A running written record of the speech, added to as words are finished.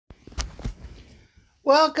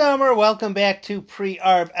Welcome back to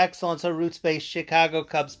Pre-Arb Excellence, a roots-based Chicago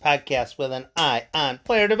Cubs podcast with an eye on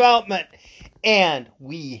player development. And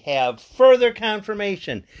we have further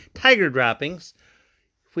confirmation, Tiger Droppings,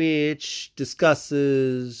 which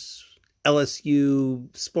discusses LSU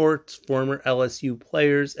sports, former LSU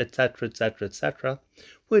players, etc., etc., etc.,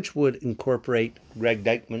 which would incorporate Greg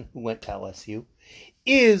Deichmann, who went to LSU,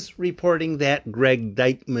 is reporting that Greg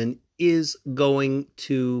Deichmann is going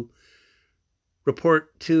to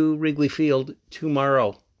report to Wrigley Field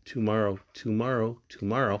tomorrow.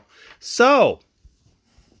 So,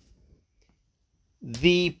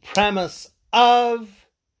 the premise of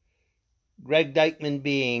Greg Deichmann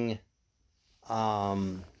being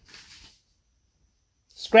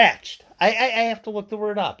scratched. I have to look the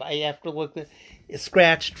word up. I have to look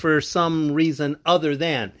scratched for some reason other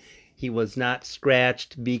than he was not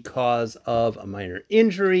scratched because of a minor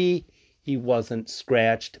injury. He wasn't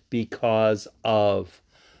scratched because of,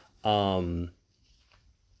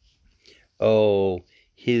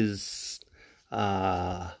 his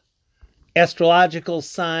astrological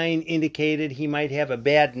sign indicated he might have a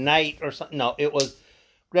bad night or something. No, it was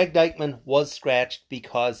Greg Deichmann was scratched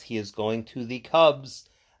because he is going to the Cubs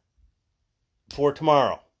for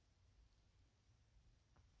tomorrow.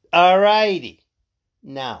 Alrighty.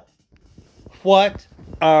 Now, what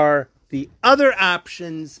are the other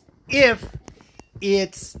options if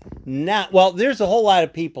it's not? Well, there's a whole lot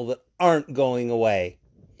of people that aren't going away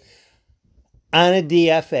on a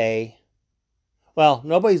DFA. Well,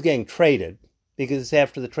 nobody's getting traded because it's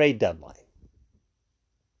after the trade deadline.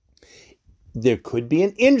 There could be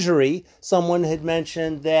an injury. Someone had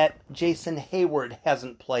mentioned that Jason Heyward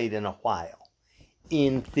hasn't played in a while.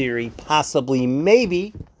 In theory, possibly,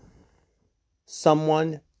 maybe,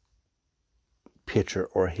 someone, pitcher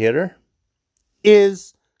or hitter,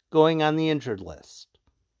 is going on the injured list.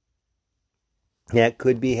 That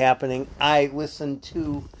could be happening. I listened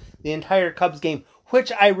to the entire Cubs game,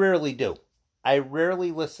 which I rarely do. I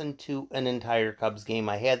rarely listen to an entire Cubs game.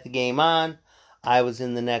 I had the game on. I was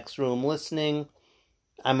in the next room listening.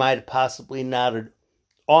 I might have possibly nodded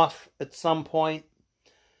off at some point.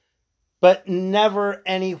 But never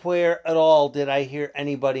anywhere at all did I hear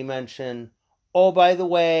anybody mention, oh, by the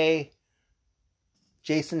way,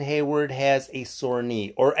 Jason Heyward has a sore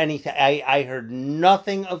knee or anything. I heard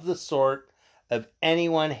nothing of the sort of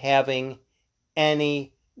anyone having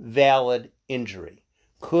any valid injury.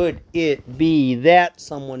 Could it be that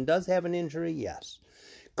someone does have an injury? Yes.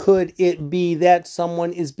 Could it be that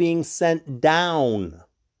someone is being sent down?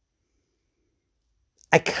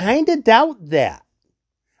 I kind of doubt that.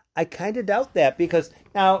 Because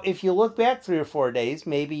now if you look back 3 or 4 days,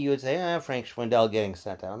 maybe you would say, Frank Schwindel getting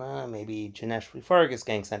sent down. Maybe Janesh Fargas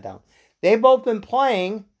getting sent down. They've both been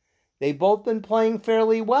playing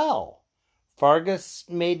fairly well. Fargas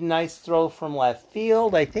made a nice throw from left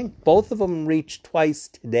field. I think both of them reached twice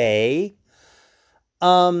today.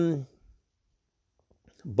 Both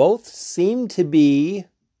seem to be,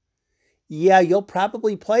 you'll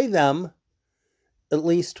probably play them at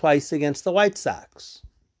least twice against the White Sox.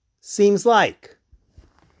 Seems like.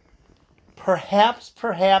 Perhaps,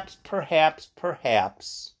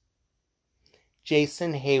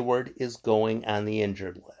 Jason Heyward is going on the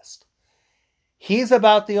injured list. He's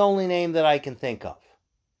about the only name that I can think of.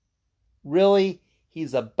 Really,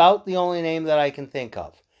 he's about the only name that I can think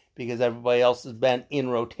of. Because everybody else has been in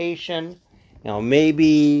rotation.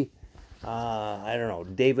 Maybe,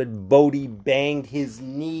 David Bodie banged his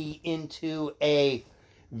knee into a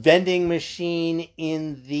vending machine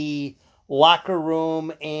in the locker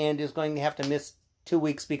room and is going to have to miss 2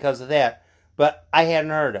 weeks because of that. But I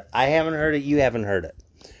hadn't heard it. I haven't heard it. You haven't heard it.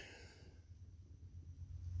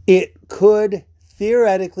 It could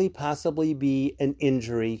theoretically possibly be an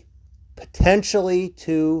injury, potentially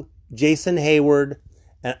to Jason Heyward.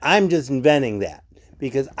 And I'm just inventing that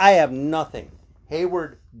because I have nothing.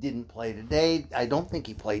 Heyward didn't play today. I don't think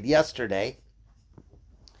he played yesterday.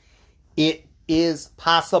 It is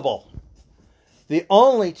possible. The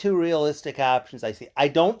only two realistic options I see, I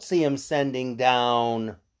don't see him sending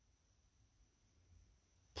down.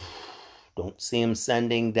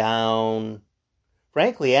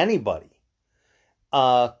 Frankly, anybody.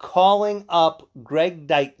 Calling up Greg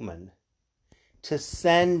Deichmann to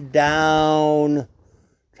send down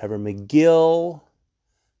Trevor McGill,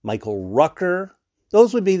 Michael Rucker.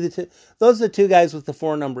 Those would be the two. Those are the two guys with the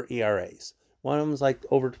 4-number ERAs. One of them's like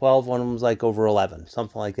over 12, one of them's like over 11,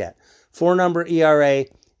 something like that. 4-number ERA.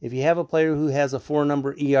 If you have a player who has a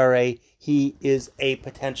 4-number ERA, he is a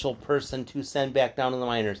potential person to send back down to the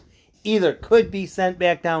minors. Either could be sent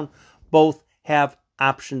back down. Both have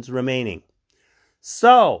options remaining.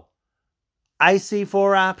 So, I see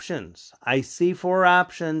 4 options.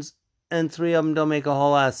 and 3 of them don't make a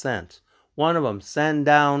whole lot of sense. One of them, send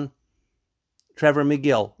down Trevor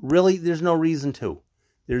Megill. Really, there's no reason to.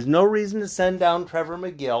 There's no reason to send down Trevor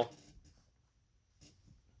Megill.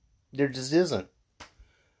 There just isn't.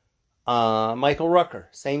 Michael Rooker,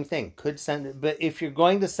 same thing. Could send, but if you're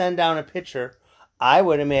going to send down a pitcher, I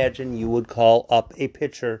would imagine you would call up a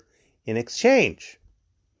pitcher in exchange.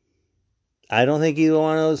 I don't think either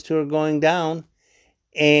one of those two are going down.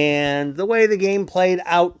 And the way the game played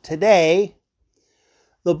out today,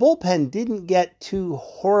 the bullpen didn't get too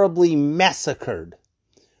horribly massacred.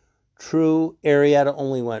 True, Arrieta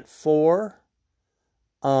only went 4.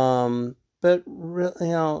 But,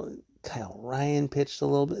 Kyle Ryan pitched a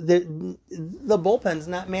little bit. The bullpen's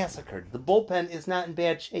not massacred. The bullpen is not in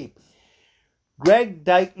bad shape. Greg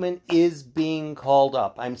Deichmann is being called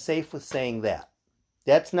up. I'm safe with saying that.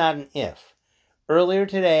 That's not an if. Earlier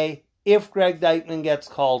today, if Greg Deichmann gets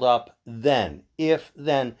called up, then. If,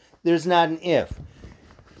 then. There's not an if.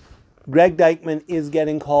 Greg Deichmann is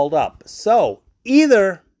getting called up. So,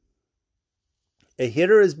 either a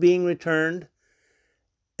hitter is being returned,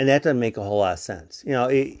 and that doesn't make a whole lot of sense.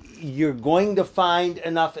 You're going to find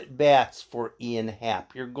enough at-bats for Ian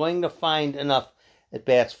Happ. You're going to find enough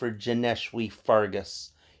at-bats for Janesh Fargas.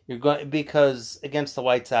 Because against the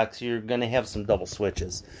White Sox, you're going to have some double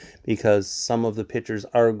switches because some of the pitchers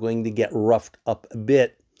are going to get roughed up a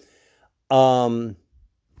bit. You're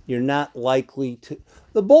not likely to...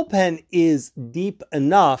 The bullpen is deep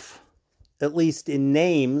enough, at least in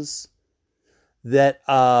names, that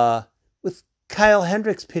with Kyle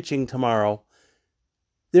Hendricks pitching tomorrow,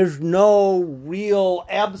 there's no real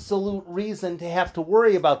absolute reason to have to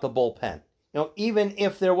worry about the bullpen. Even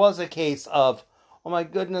if there was a case of, oh my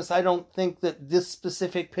goodness, I don't think that this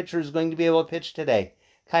specific pitcher is going to be able to pitch today.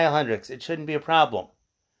 Kyle Hendricks, it shouldn't be a problem.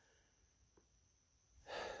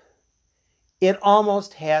 It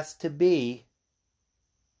almost has to be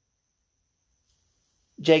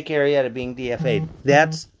Jake Arrieta being DFA'd.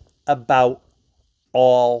 That's about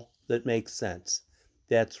all that makes sense.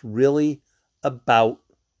 That's really about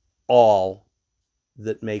all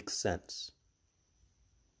that makes sense.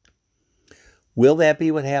 Will that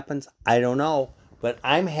be what happens? I don't know. But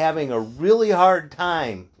I'm having a really hard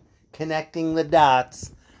time connecting the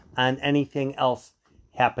dots on anything else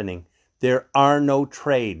happening. There are no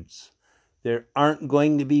trades. There aren't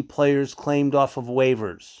going to be players claimed off of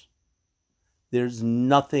waivers. There's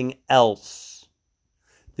nothing else.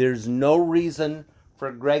 There's no reason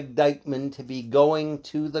for Greg Deichmann to be going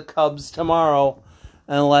to the Cubs tomorrow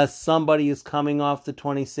unless somebody is coming off the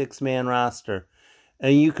 26-man roster.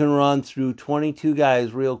 And you can run through 22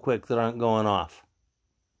 guys real quick that aren't going off.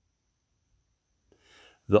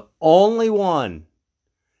 The only one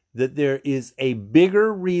that there is a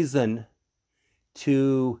bigger reason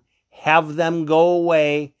to have them go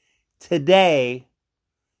away today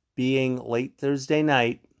being late Thursday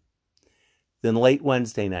night than late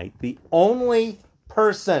Wednesday night. The only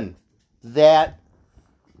person that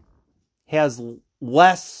has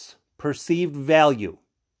less perceived value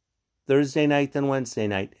Thursday night than Wednesday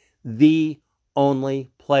night, the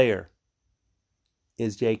only player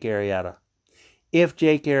is Jake Arrieta. If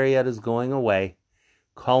Jake Arrieta is going away,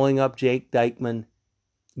 calling up Greg Deichmann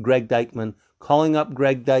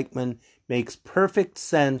makes perfect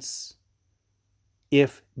sense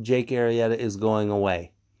if Jake Arrieta is going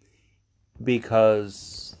away.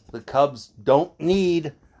 Because the Cubs don't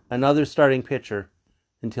need another starting pitcher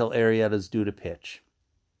until Arrieta's due to pitch.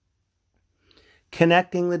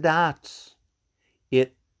 Connecting the dots.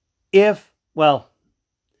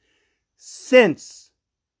 Since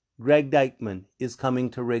Greg Deichmann is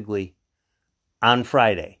coming to Wrigley on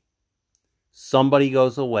Friday, somebody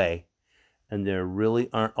goes away, and there really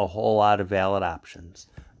aren't a whole lot of valid options.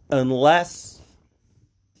 Unless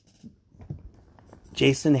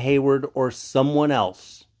Jason Hayward or someone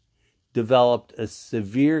else developed a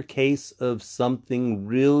severe case of something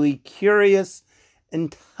really curious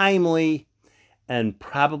and timely and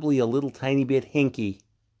probably a little tiny bit hinky.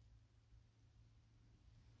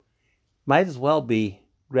 Might as well be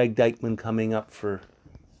Greg Deichmann coming up for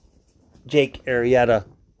Jake Arrieta,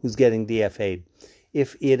 who's getting DFA'd.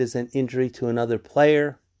 If it is an injury to another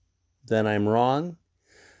player, then I'm wrong.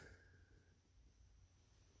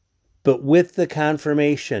 But with the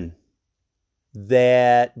confirmation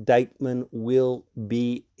that Deichmann will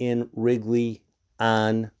be in Wrigley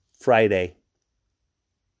on Friday,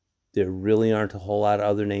 there really aren't a whole lot of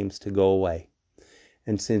other names to go away.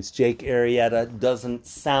 And since Jake Arrieta doesn't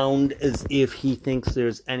sound as if he thinks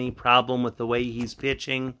there's any problem with the way he's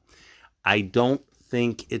pitching, I don't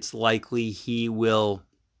think it's likely he will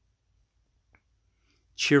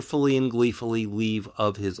cheerfully and gleefully leave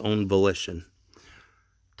of his own volition.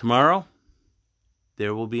 Tomorrow,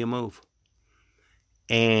 there will be a move.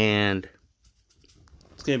 And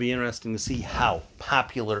it's going to be interesting to see how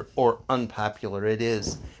popular or unpopular it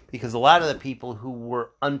is. Because a lot of the people who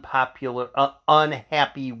were unhappy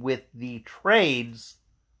with the trades,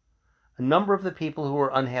 a number of the people who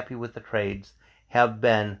were unhappy with the trades have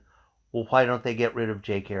been, well, why don't they get rid of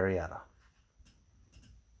Jake Arrieta?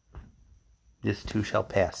 This too shall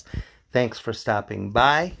pass. Thanks for stopping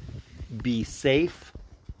by. Be safe.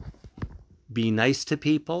 Be nice to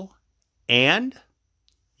people. And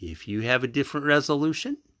if you have a different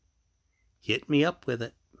resolution, hit me up with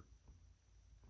it.